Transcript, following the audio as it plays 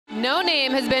No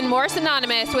name has been more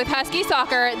synonymous with Husky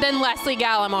soccer than Lesle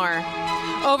Gallimore.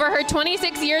 Over her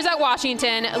 26 years at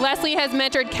Washington, Lesle has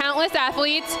mentored countless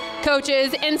athletes,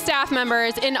 coaches, and staff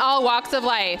members in all walks of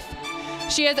life.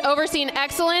 She has overseen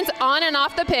excellence on and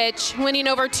off the pitch, winning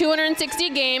over 260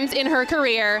 games in her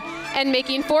career and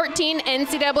making 14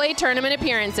 NCAA Tournament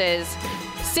appearances.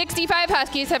 65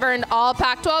 Huskies have earned all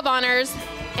Pac-12 honors,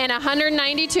 and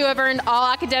 192 have earned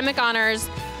all academic honors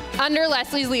under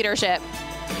Lesle's leadership.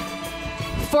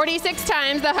 46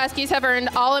 times the Huskies have earned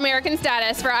All-American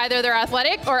status for either their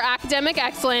athletic or academic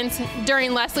excellence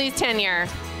during Lesle's tenure.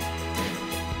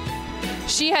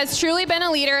 She has truly been a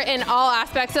leader in all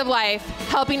aspects of life,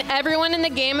 helping everyone in the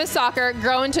game of soccer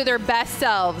grow into their best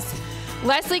selves.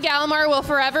 Lesle Gallimore will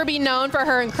forever be known for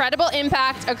her incredible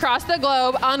impact across the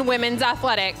globe on women's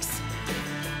athletics.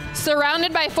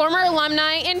 Surrounded by former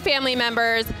alumni and family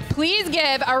members, please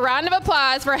give a round of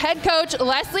applause for head coach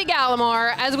Lesle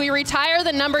Gallimore as we retire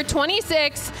the number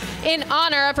 26 in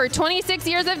honor of her 26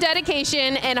 years of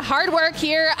dedication and hard work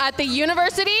here at the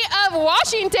University of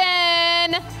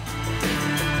Washington.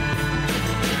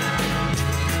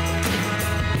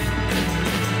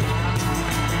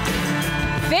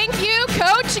 Thank you,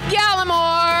 Coach Gallimore.